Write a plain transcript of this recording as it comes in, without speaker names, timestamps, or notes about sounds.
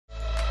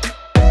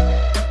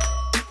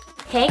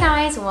Hey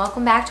guys,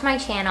 welcome back to my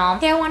channel.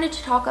 Today I wanted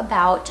to talk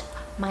about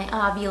my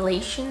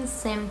ovulation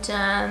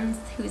symptoms.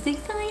 Who's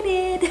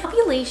excited?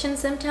 Ovulation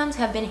symptoms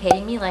have been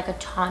hitting me like a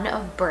ton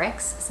of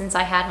bricks since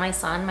I had my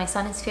son. My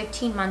son is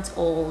 15 months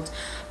old,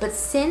 but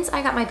since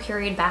I got my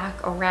period back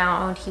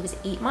around, he was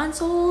 8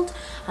 months old,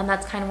 and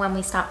that's kind of when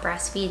we stopped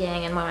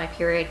breastfeeding and when my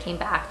period came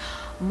back.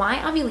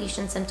 My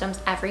ovulation symptoms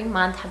every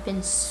month have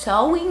been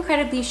so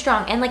incredibly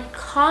strong and like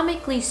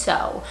comically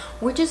so,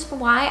 which is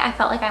why I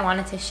felt like I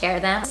wanted to share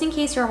them. Just in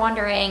case you're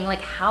wondering, like,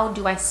 how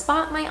do I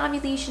spot my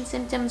ovulation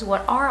symptoms?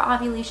 What are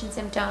ovulation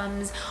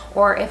symptoms?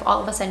 Or if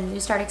all of a sudden you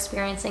start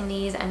experiencing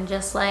these and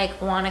just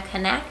like want to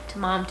connect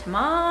mom to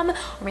mom,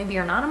 or maybe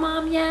you're not a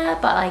mom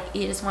yet, but like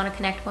you just want to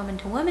connect woman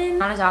to woman. I'm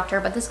not a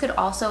doctor, but this could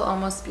also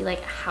almost be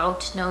like how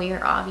to know you're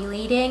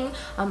ovulating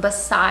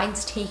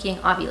besides taking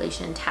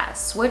ovulation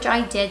tests, which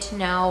I did to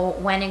know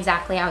when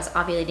exactly I was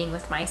ovulating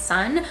with my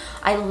son.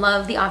 I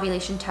love the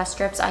ovulation test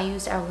strips I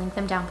used. I'll link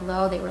them down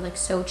below. They were like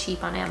so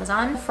cheap on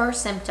Amazon. The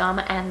first symptom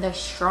and the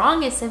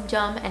strongest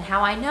symptom, and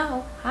how I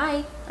know,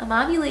 hi, I'm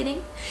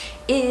ovulating,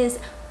 is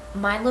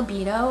my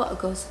libido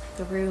goes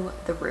through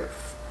the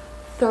roof.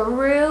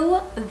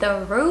 Through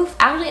the roof.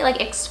 Actually, like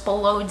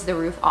explodes the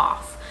roof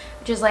off,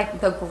 which is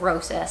like the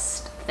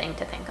grossest thing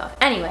to think of.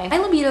 Anyway, my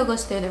libido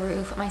goes through the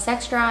roof. My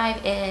sex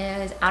drive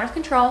is out of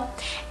control,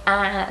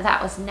 and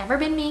that was never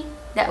been me.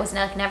 That was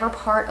like never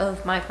part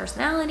of my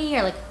personality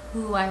or like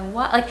who I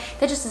was. Like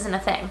that just isn't a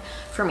thing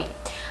for me.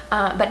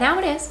 But now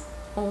it is.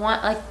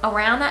 Like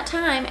around that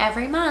time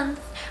every month,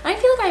 and I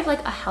feel like I have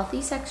like a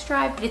healthy sex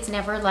drive, but it's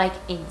never like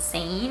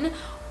insane.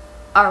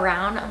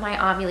 Around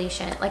my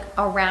ovulation, like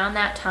around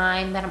that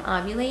time that I'm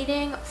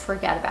ovulating,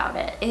 forget about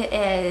it. It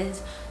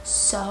is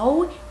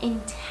so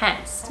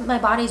intense. My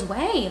body's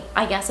way,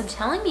 I guess, of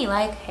telling me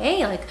like,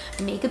 hey, like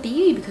make a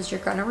baby because you're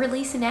gonna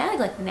release an egg,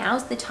 like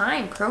now's the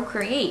time,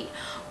 procreate.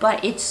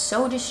 But it's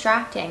so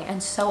distracting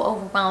and so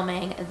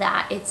overwhelming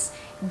that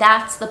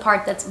that's the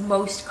part that's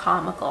most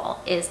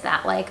comical, is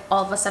that like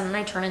all of a sudden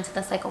I turn into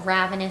this like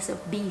ravenous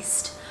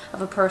beast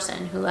of a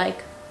person who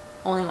like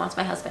only wants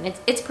my husband.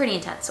 It's pretty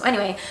intense. So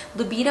anyway,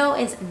 libido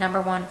is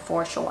 #1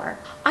 for sure.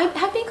 I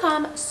have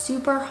become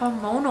super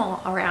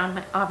hormonal around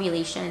my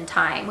ovulation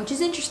time, which is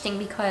interesting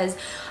because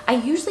I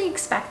usually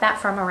expect that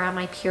from around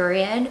my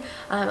period.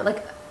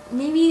 Like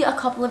maybe a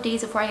couple of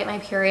days before I get my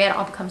period,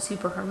 I'll become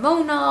super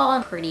hormonal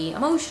and pretty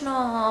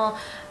emotional.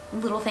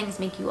 Little things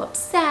make you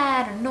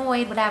upset,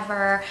 annoyed,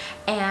 whatever,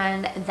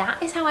 and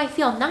that is how I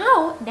feel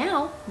now,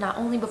 not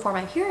only before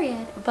my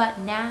period, but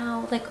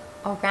now like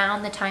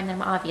around the time that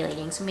I'm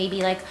ovulating. So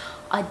maybe like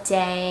a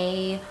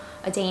day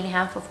and a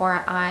half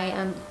before I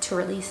am to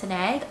release an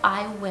egg,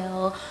 I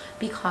will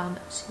become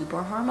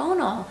super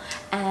hormonal,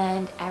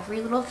 and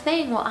every little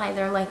thing will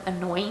either like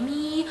annoy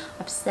me,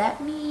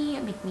 upset me,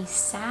 make me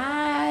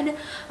sad,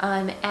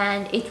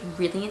 and it's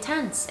really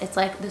intense. It's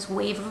like this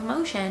wave of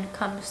emotion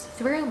comes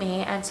through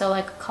me, and so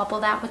like couple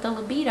that with the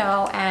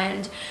libido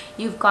and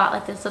you've got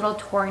like this little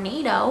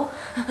tornado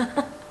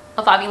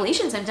of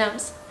ovulation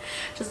symptoms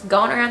just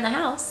going around the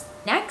house.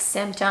 Next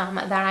symptom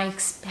that I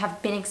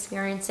have been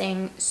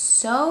experiencing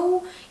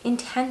so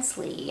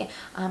intensely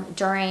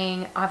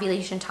during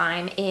ovulation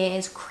time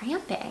is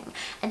cramping,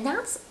 and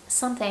that's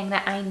something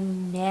that I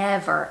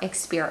never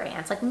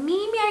experienced. Like maybe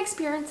I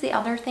experienced the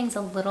other things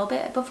a little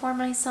bit before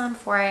my son,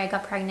 before I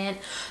got pregnant,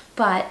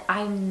 but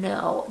I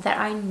know that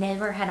I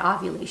never had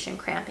ovulation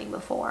cramping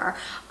before.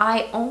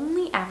 I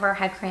only ever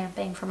had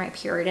cramping for my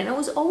period, and it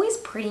was always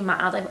pretty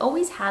mild. I've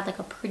always had like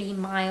a pretty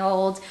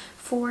mild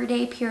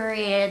 4-day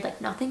period,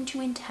 like nothing too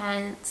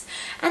intense,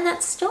 and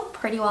that's still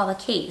pretty well the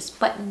case.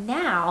 But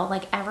now,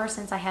 like ever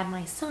since I had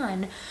my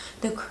son,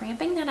 the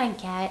cramping that I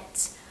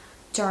get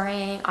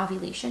during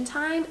ovulation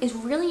time is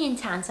really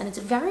intense, and it's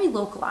very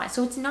localized.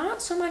 So it's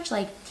not so much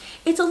like,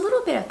 it's a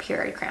little bit of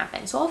period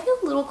cramping. So I'll feel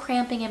a little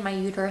cramping in my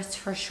uterus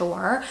for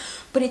sure,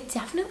 but it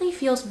definitely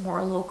feels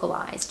more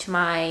localized to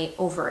my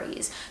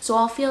ovaries. So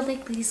I'll feel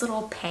like these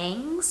little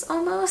pangs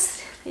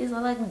almost, these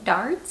little like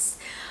darts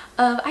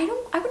of, I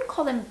wouldn't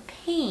call them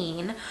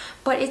pain,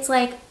 but it's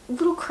like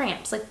little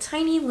cramps, like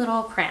tiny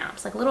little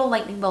cramps, like little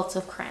lightning bolts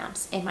of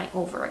cramps in my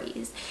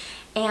ovaries.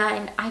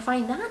 And I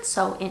find that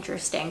so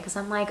interesting because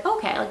I'm like,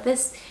 okay, like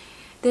this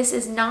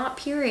is not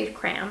period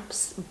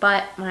cramps,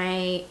 but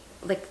my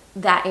like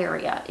that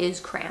area is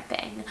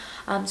cramping.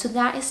 So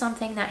that is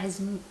something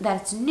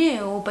that's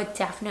new, but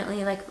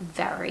definitely like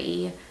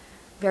very,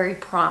 very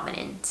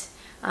prominent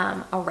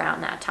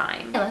around that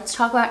time. Okay, let's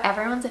talk about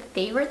everyone's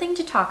favorite thing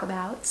to talk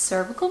about,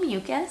 cervical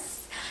mucus.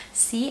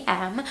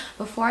 CM.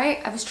 Before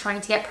I was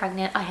trying to get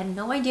pregnant, I had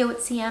no idea what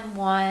CM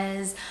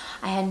was.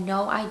 I had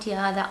no idea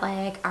that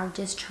like our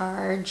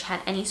discharge had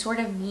any sort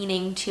of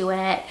meaning to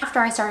it. After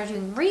I started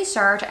doing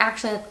research, I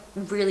actually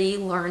really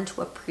learned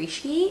to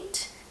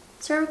appreciate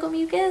cervical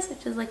mucus,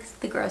 which is like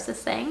the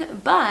grossest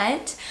thing,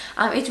 but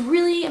it's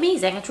really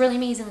amazing. It's really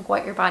amazing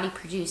what your body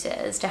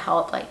produces to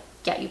help like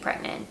get you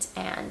pregnant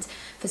and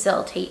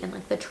facilitate in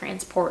like the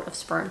transport of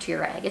sperm to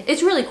your egg.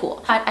 It's really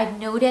cool. But I've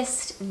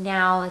noticed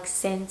now, like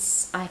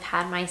since I've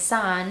had my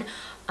son,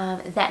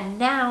 that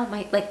now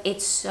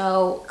it's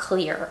so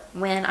clear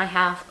when I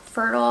have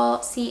fertile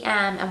CM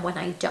and when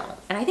I don't.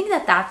 And I think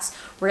that that's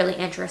really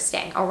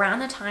interesting. Around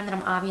the time that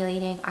I'm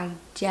ovulating, I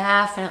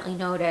definitely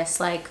notice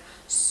like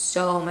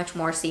so much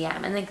more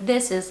CM, and like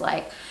this is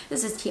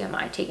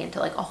TMI taken to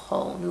like a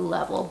whole new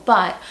level,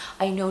 but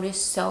I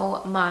notice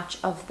so much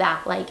of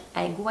that like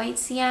egg white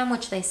CM,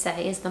 which they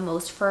say is the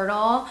most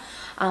fertile,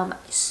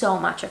 so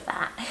much of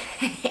that.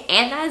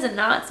 And that is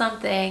not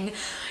something,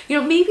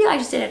 you know, maybe I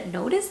just didn't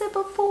notice it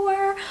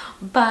before,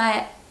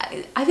 but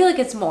I feel like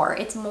it's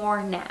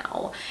more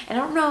now. And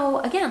I don't know,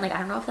 again, like I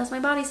don't know if that's my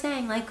body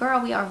saying like,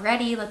 girl, we are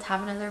ready, let's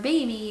have another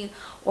baby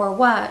or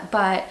what,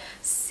 but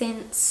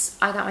since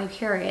I got my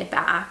period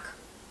back,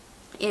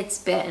 it's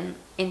been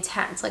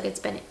intense. Like it's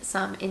been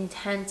some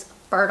intense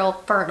fertile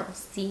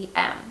CM.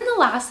 And the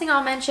last thing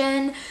I'll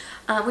mention,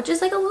 which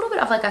is like a little bit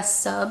of like a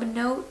sub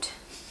note,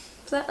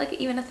 is that like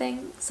even a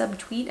thing?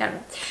 Subtweet? I don't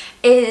know.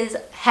 Is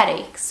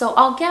headaches. So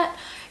I'll get,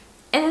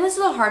 and this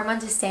is a hard one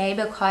to say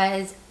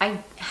because I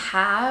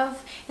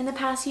have in the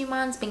past few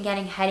months been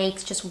getting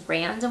headaches just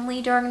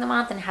randomly during the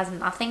month, and it has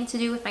nothing to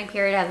do with my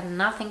period, it has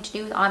nothing to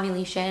do with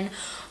ovulation.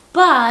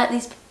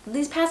 But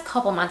these past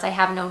couple months I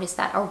have noticed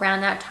that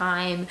around that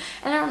time,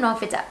 and I don't know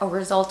if it's a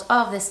result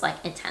of this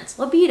like intense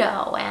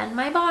libido and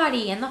my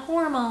body and the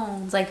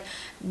hormones, like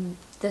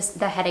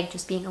the headache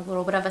just being a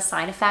little bit of a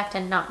side effect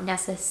and not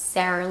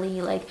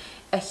necessarily like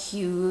a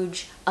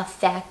huge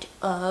effect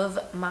of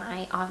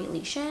my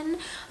ovulation,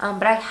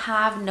 but I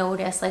have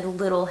noticed like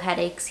little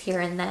headaches here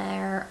and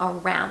there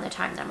around the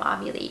time that I'm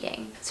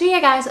ovulating. So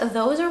yeah guys,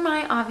 those are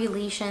my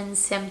ovulation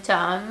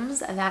symptoms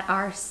that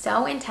are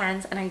so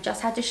intense, and I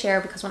just had to share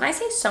because when I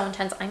say so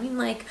intense, I mean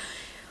like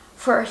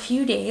for a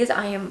few days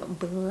I am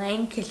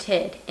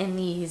blanketed in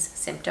these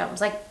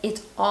symptoms. Like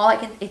it's all I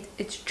can,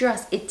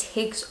 it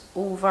takes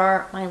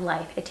over my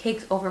life. It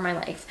takes over my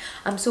life.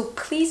 So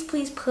please,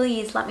 please,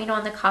 please let me know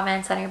in the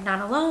comments that I am not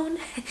alone,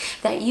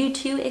 that you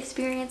too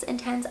experience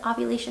intense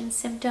ovulation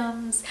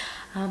symptoms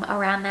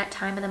around that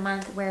time of the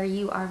month where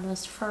you are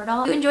most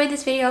fertile. If you enjoyed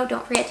this video,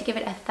 don't forget to give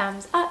it a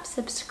thumbs up,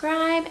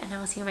 subscribe, and I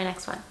will see you in my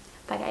next one.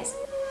 Bye guys.